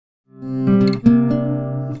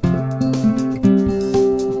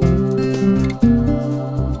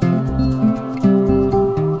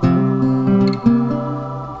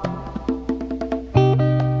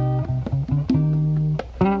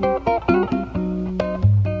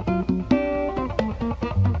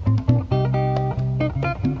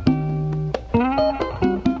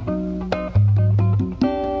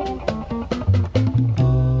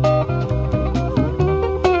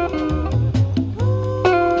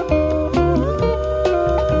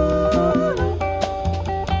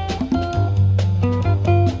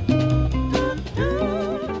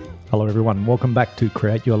welcome back to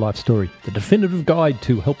Create Your Life Story, the definitive guide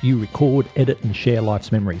to help you record, edit and share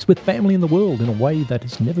life's memories with family in the world in a way that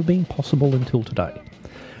has never been possible until today,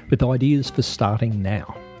 with ideas for starting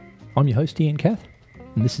now. I'm your host Ian Cath,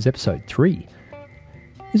 and this is episode 3.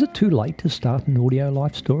 Is it too late to start an audio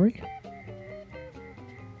life story?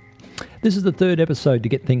 This is the third episode to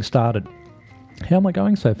get things started. How am I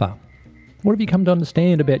going so far? What have you come to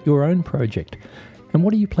understand about your own project? And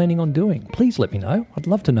what are you planning on doing? Please let me know. I'd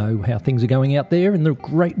love to know how things are going out there in the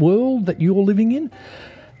great world that you're living in.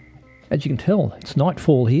 As you can tell, it's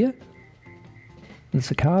nightfall here, and the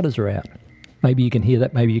cicadas are out. Maybe you can hear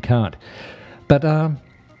that, maybe you can't. But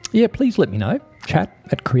please let me know. Chat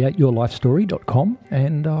at createyourlifestory.com,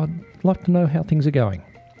 and I'd like to know how things are going.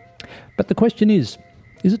 But the question is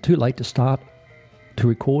it too late to start to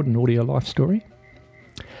record an audio life story?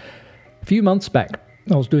 A few months back,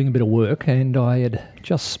 I was doing a bit of work and I had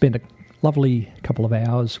just spent a lovely couple of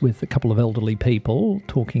hours with a couple of elderly people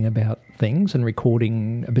talking about things and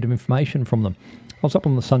recording a bit of information from them. I was up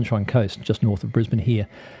on the Sunshine Coast, just north of Brisbane here.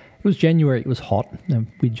 It was January, it was hot,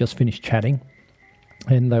 and we'd just finished chatting,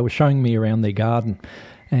 and they were showing me around their garden,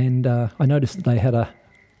 and I noticed that they had a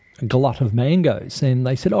glut of mangoes, and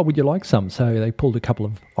they said, would you like some? So they pulled a couple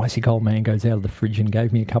of icy cold mangoes out of the fridge and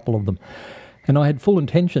gave me a couple of them. And I had full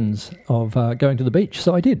intentions of going to the beach,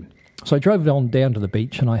 so I did. So I drove on down to the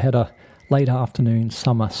beach and I had a late afternoon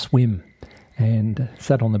summer swim and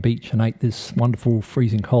sat on the beach and ate this wonderful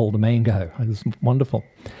freezing cold mango. It was wonderful.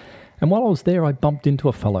 And while I was there, I bumped into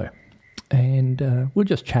a fellow and we were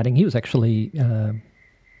just chatting. He was actually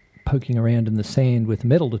poking around in the sand with a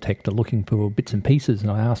metal detector looking for bits and pieces,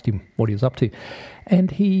 and I asked him what he was up to.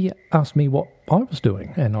 And he asked me what I was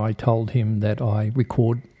doing, and I told him that I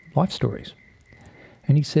record life stories.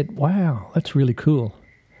 And he said, wow, that's really cool.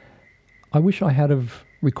 I wish I had have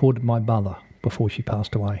recorded my mother before she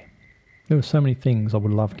passed away. There were so many things I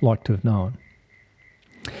would like to have known.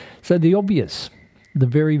 So the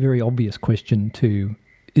very, very obvious question to,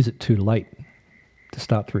 is it too late to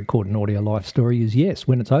start to record an audio life story, is yes,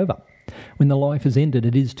 when it's over. When the life has ended,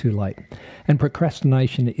 it is too late. And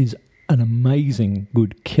procrastination is an amazing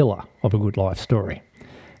good killer of a good life story.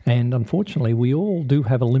 And unfortunately, we all do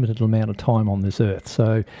have a limited amount of time on this earth,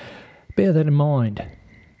 so bear that in mind.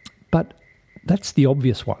 But that's the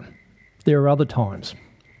obvious one. There are other times.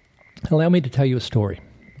 Allow me to tell you a story.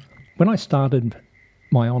 When I started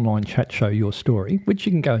my online chat show, Your Story, which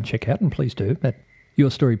you can go and check out, and please do, at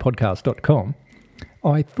yourstorypodcast.com,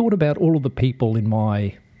 I thought about all of the people in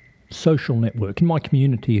my social network, in my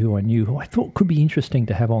community who I knew, who I thought could be interesting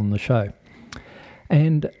to have on the show.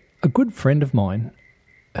 And a good friend of mine,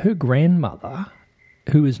 her grandmother,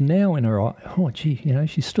 who is now in her,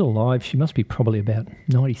 she's still alive. She must be probably about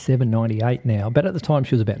 97, 98 now, but at the time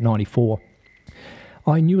she was about 94.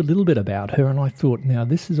 I knew a little bit about her, and I thought, now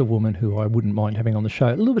this is a woman who I wouldn't mind having on the show.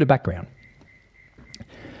 A little bit of background.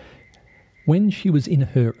 When she was in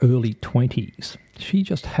her early 20s, she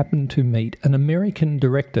just happened to meet an American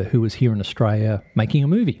director who was here in Australia making a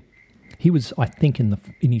movie. He was, I think, in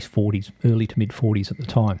his 40s, early to mid-40s at the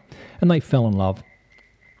time, and they fell in love.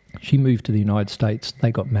 She moved to the United States,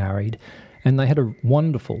 they got married, and they had a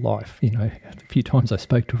wonderful life. A few times I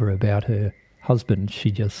spoke to her about her husband,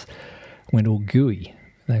 she just went all gooey.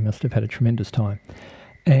 They must have had a tremendous time.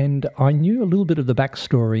 And I knew a little bit of the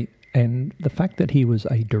backstory, and the fact that he was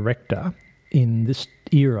a director in this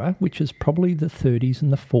era, which is probably the 30s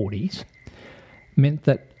and the 40s, meant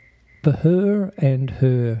that for her and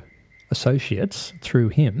her associates, through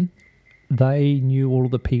him, they knew all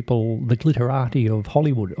of the people, the glitterati of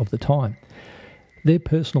Hollywood of the time. Their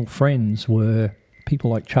personal friends were people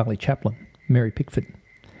like Charlie Chaplin, Mary Pickford,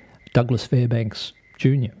 Douglas Fairbanks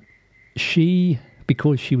Jr. She,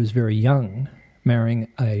 because she was very young, marrying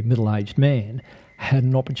a middle-aged man, had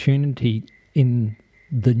an opportunity in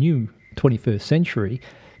the new 21st century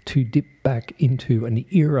to dip back into an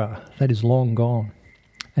era that is long gone.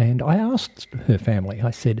 And I asked her family,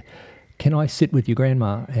 I said, can I sit with your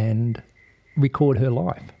grandma and record her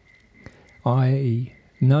life? I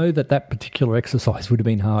know that particular exercise would have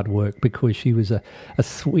been hard work because she was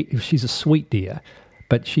she's a sweet dear,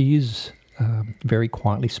 but she is very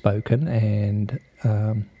quietly spoken, and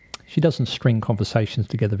she doesn't string conversations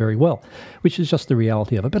together very well, which is just the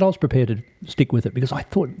reality of it. But I was prepared to stick with it because I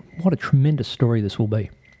thought, what a tremendous story this will be.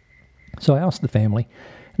 So I asked the family,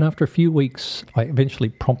 and after a few weeks, I eventually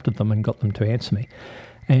prompted them and got them to answer me,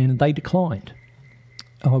 and they declined.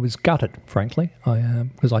 I was gutted, frankly,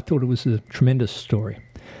 because I thought it was a tremendous story.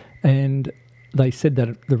 And they said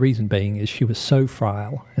that the reason being is she was so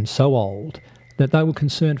frail and so old that they were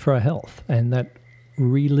concerned for her health, and that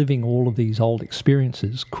reliving all of these old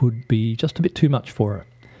experiences could be just a bit too much for her,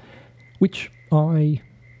 which I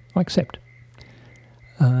accept.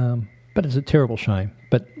 But it's a terrible shame.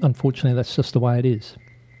 But unfortunately, that's just the way it is.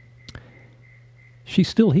 She's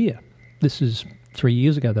still here. This is 3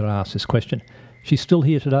 years ago that I asked this question. She's still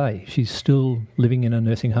here today. She's still living in a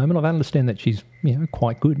nursing home, and I understand that she's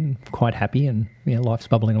quite good and quite happy, and life's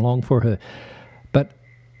bubbling along for her. But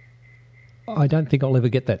I don't think I'll ever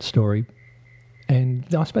get that story.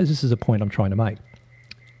 And I suppose this is a point I'm trying to make.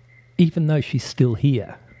 Even though she's still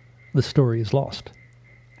here, the story is lost.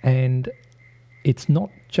 And it's not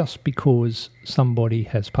just because somebody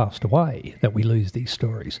has passed away that we lose these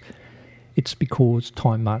stories. It's because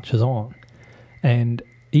time marches on. And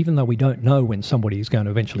even though we don't know when somebody is going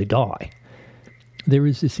to eventually die, there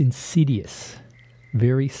is this insidious,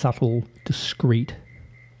 very subtle, discreet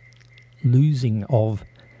losing of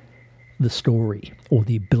the story or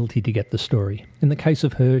the ability to get the story. In the case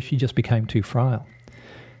of her, she just became too frail.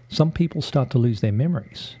 Some people start to lose their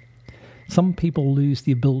memories. Some people lose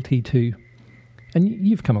the ability to, and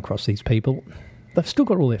you've come across these people, they've still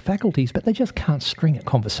got all their faculties, but they just can't string a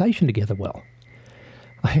conversation together well.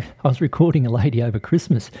 I was recording a lady over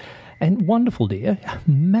Christmas, and wonderful dear,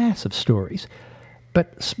 massive stories,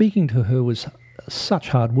 but speaking to her was such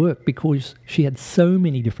hard work because she had so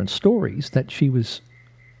many different stories that she was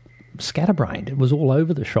scatterbrained. It was all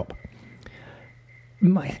over the shop.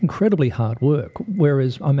 Incredibly hard work,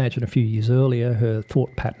 whereas I imagine a few years earlier her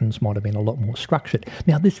thought patterns might have been a lot more structured.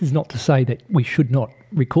 Now, this is not to say that we should not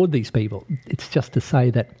record these people. It's just to say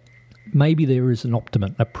that maybe there is an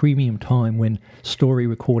optimum, a premium time when story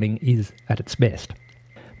recording is at its best.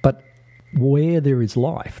 But where there is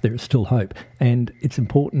life, there is still hope. And it's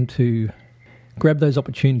important to grab those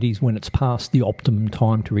opportunities when it's past the optimum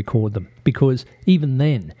time to record them, because even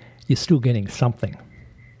then, you're still getting something.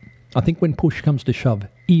 I think when push comes to shove,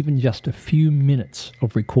 even just a few minutes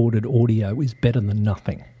of recorded audio is better than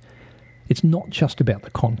nothing. It's not just about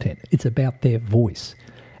the content, it's about their voice.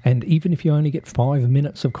 And even if you only get 5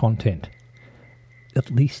 minutes of content,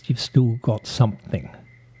 at least you've still got something.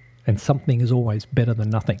 And something is always better than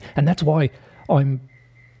nothing. And that's why I'm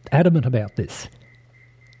adamant about this.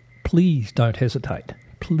 Please don't hesitate.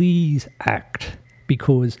 Please act.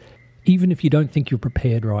 Because even if you don't think you're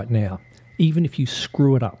prepared right now, even if you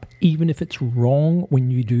screw it up, even if it's wrong when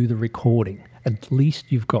you do the recording, at least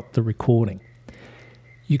you've got the recording.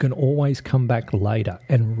 You can always come back later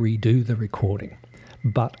and redo the recording.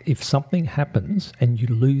 But if something happens and you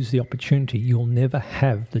lose the opportunity, you'll never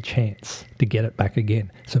have the chance to get it back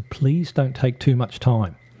again. So please don't take too much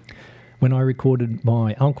time. When I recorded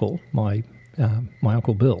my uncle, my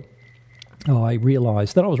Uncle Bill, I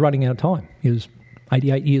realised that I was running out of time. He was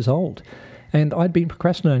 88 years old. And I'd been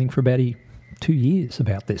procrastinating for about 2 years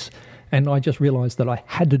about this. And I just realised that I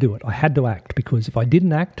had to do it. I had to act, because if I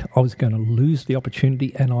didn't act, I was going to lose the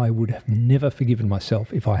opportunity, and I would have never forgiven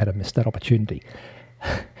myself if I had missed that opportunity.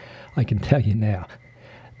 I can tell you now,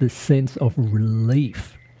 the sense of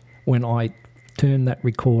relief when I turned that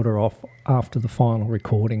recorder off after the final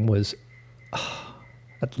recording was,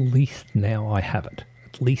 at least now I have it.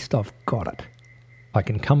 At least I've got it. I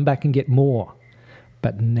can come back and get more,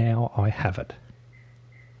 but now I have it.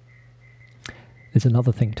 There's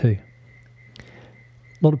another thing too.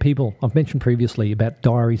 A lot of people, I've mentioned previously about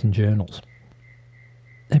diaries and journals.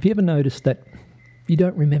 Have you ever noticed that you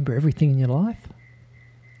don't remember everything in your life?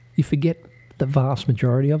 You forget the vast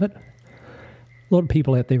majority of it. A lot of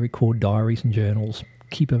people out there record diaries and journals,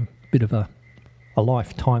 keep a bit of a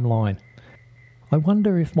life timeline. I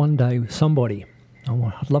wonder if one day somebody,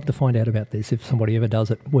 I'd love to find out about this, if somebody ever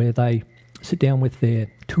does it, where they sit down with their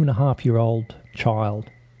 2.5-year-old child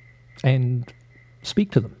and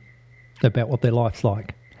speak to them about what their life's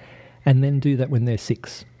like, and then do that when they're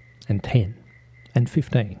 6 and 10 and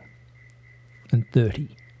 15 and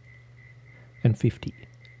 30 and 50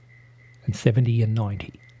 and 70 and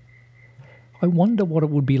 90. I wonder what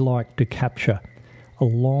it would be like to capture a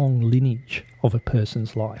long lineage of a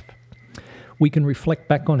person's life. We can reflect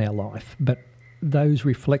back on our life, but those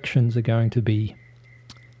reflections are going to be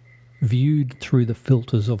viewed through the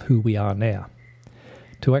filters of who we are now.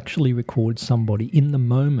 To actually record somebody in the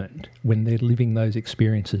moment when they're living those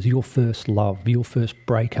experiences, your first love, your first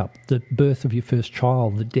breakup, the birth of your first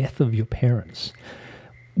child, the death of your parents.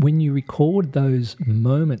 When you record those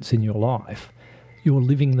moments in your life, you're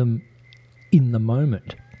living them in the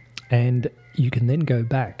moment, and you can then go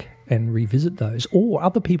back and revisit those, or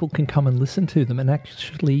other people can come and listen to them and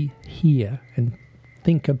actually hear and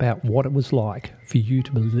think about what it was like for you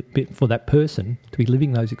to be, for that person to be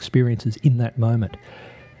living those experiences in that moment.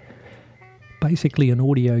 Basically an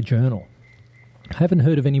audio journal. I haven't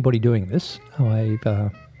heard of anybody doing this. I've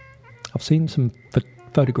seen some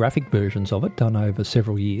photographic versions of it done over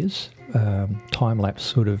several years, time-lapse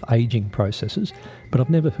sort of aging processes, but I've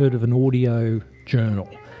never heard of an audio journal,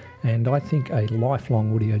 and I think a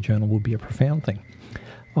lifelong audio journal would be a profound thing.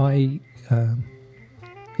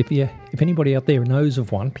 If anybody out there knows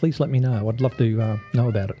of one, please let me know. I'd love to know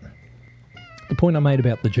about it. The point I made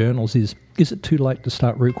about the journals is it too late to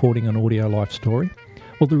start recording an audio life story?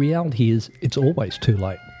 Well, the reality is it's always too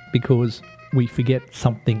late, because we forget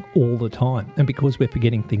something all the time. And because we're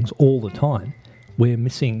forgetting things all the time, we're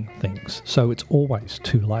missing things. So it's always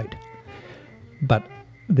too late. But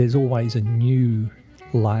there's always a new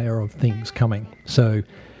layer of things coming. So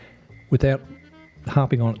without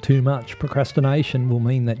harping on it too much, procrastination will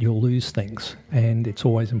mean that you'll lose things. And it's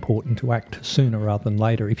always important to act sooner rather than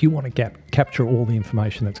later if you want to capture all the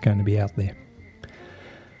information that's going to be out there.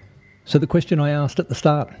 So the question I asked at the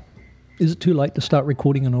start, is it too late to start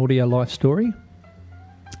recording an audio life story?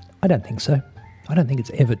 I don't think so. I don't think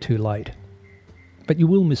it's ever too late. But you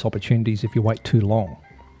will miss opportunities if you wait too long.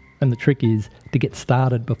 And the trick is to get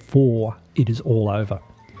started before it is all over.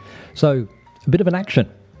 So, a bit of an action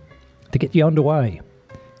to get you underway.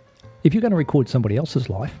 If you're going to record somebody else's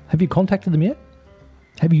life, have you contacted them yet?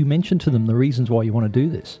 Have you mentioned to them the reasons why you want to do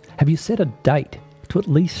this? Have you set a date to at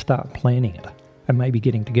least start planning it and maybe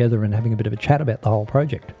getting together and having a bit of a chat about the whole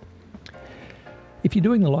project? If you're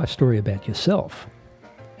doing the life story about yourself,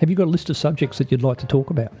 have you got a list of subjects that you'd like to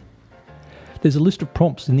talk about? There's a list of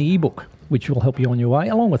prompts in the ebook which will help you on your way,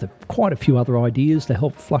 along with quite a few other ideas to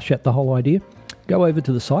help flush out the whole idea. Go over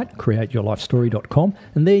to the site, createyourlifestory.com,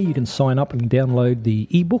 and there you can sign up and download the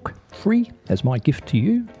ebook free as my gift to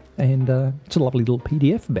you. And it's a lovely little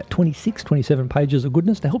PDF, about 27 pages of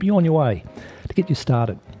goodness to help you on your way, to get you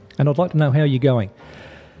started. And I'd like to know how you're going.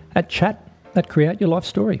 At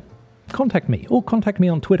chat@createyourlifestory. Contact me, or contact me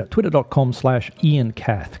on Twitter,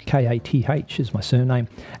 twitter.com/IanCath, Kath is my surname.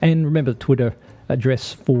 And remember, the Twitter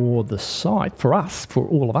address for the site, for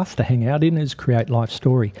all of us to hang out in, is Create Life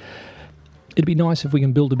Story. It'd be nice if we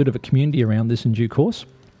can build a bit of a community around this in due course.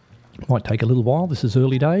 Might take a little while, this is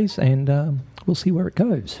early days, and we'll see where it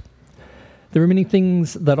goes. There are many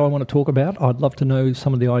things that I want to talk about. I'd love to know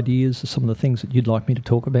some of the ideas, some of the things that you'd like me to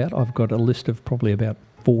talk about. I've got a list of probably about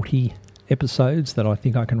 40 episodes that I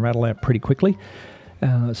think I can rattle out pretty quickly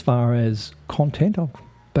as far as content,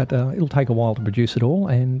 but it'll take a while to produce it all.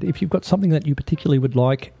 And if you've got something that you particularly would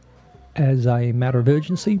like as a matter of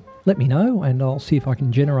urgency, let me know and I'll see if I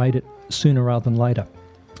can generate it sooner rather than later.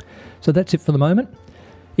 So that's it for the moment.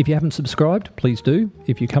 If you haven't subscribed, please do.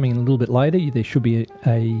 If you're coming in a little bit later, there should be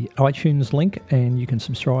a iTunes link and you can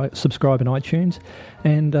subscribe in iTunes.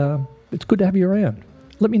 And it's good to have you around.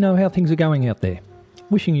 Let me know how things are going out there.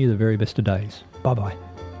 Wishing you the very best of days. Bye-bye.